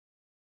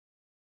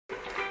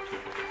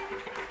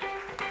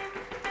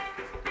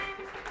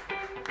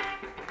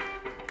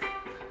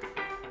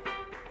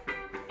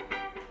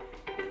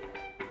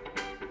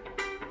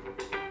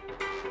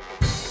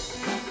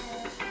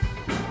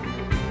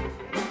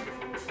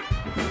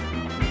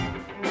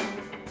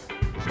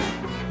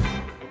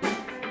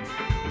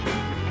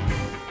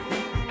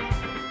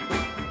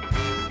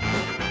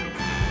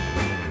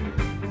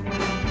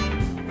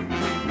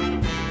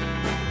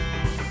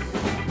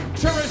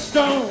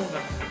stone,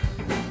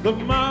 the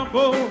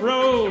marble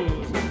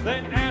rose, the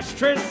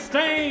ashtray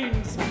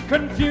stains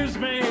confuse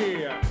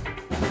me.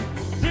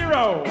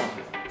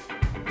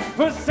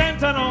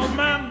 0% on all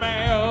my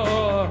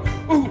mail.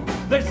 Ooh,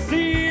 they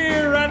see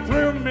right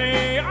through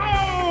me.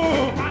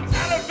 Oh, my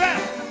tattered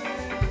vest,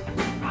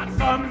 my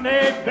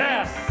Sunday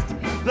best.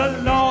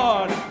 The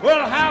Lord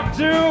will have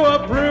to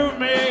approve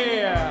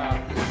me.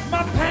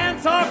 My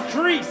pants are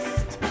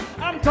creased,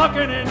 I'm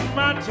tucking in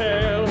my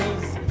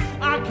tails.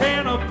 I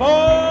can't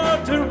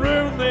afford to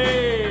ruin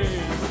these.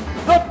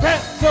 The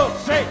pencil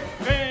shaped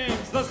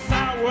things, the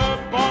sour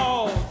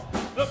balls,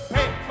 the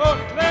paper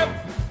clip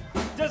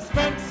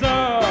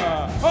dispenser.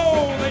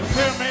 Oh, they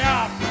cheer me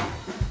up.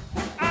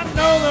 I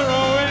know they're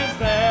always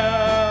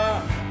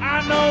there. I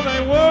know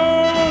they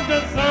won't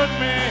desert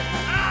me.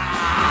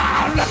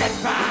 Ah, looking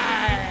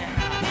fine.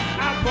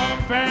 I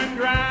bump and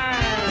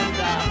grind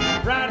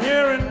right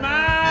here in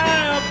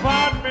my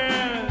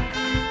apartment.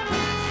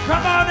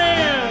 Come on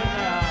in.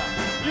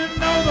 You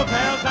know the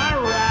bells I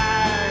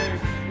ride.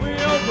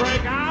 We'll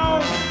break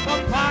out the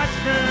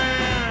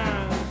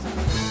parchment.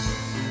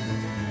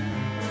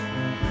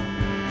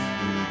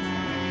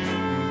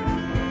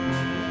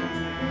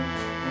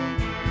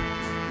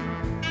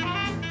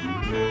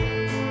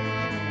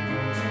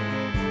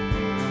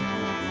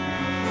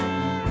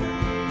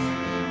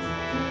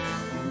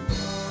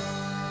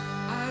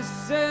 I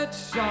said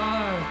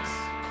shards,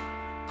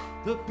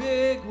 the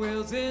big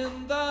wheels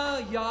in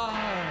the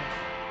yard,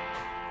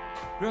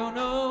 grown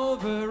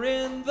over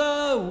in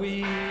the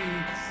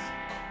weeds.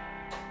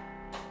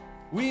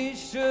 We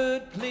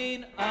should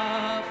clean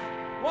up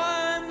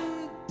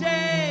one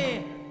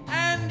day.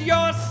 And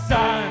your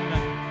son,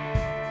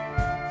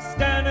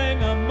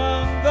 standing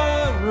among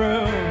the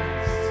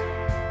rooms,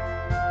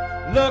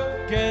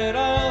 look at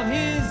all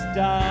he's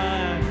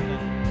done.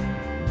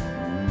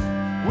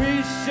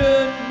 We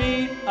should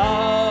meet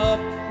up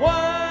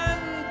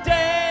one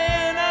day.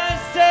 And I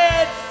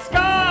said,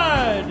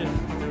 scarred,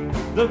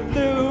 the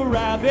blue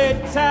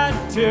rabbit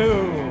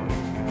tattoo,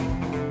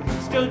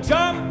 still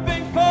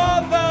jumping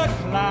for the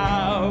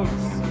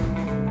clouds.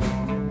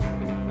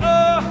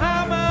 Oh,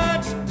 how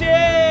much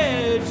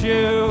did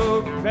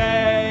you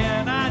pay?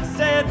 And I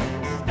said,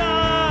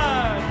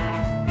 start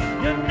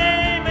your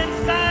name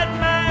inside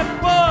my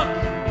book.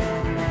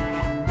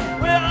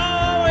 We're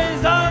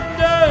always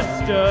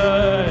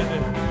understood.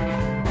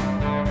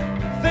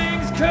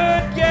 Things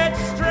could get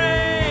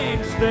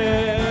strange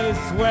this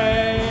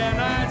way. And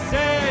I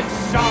said,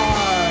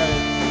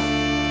 shards,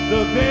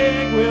 the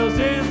big wheels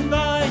in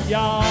the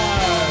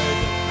yard,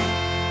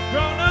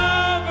 grown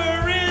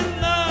over in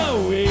the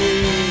weeds.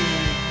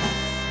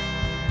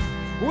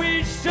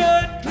 We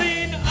should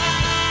clean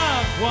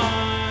up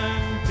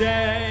one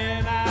day.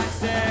 And I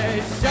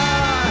say,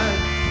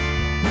 shards,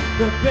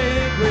 the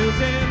big wheels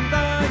in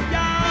the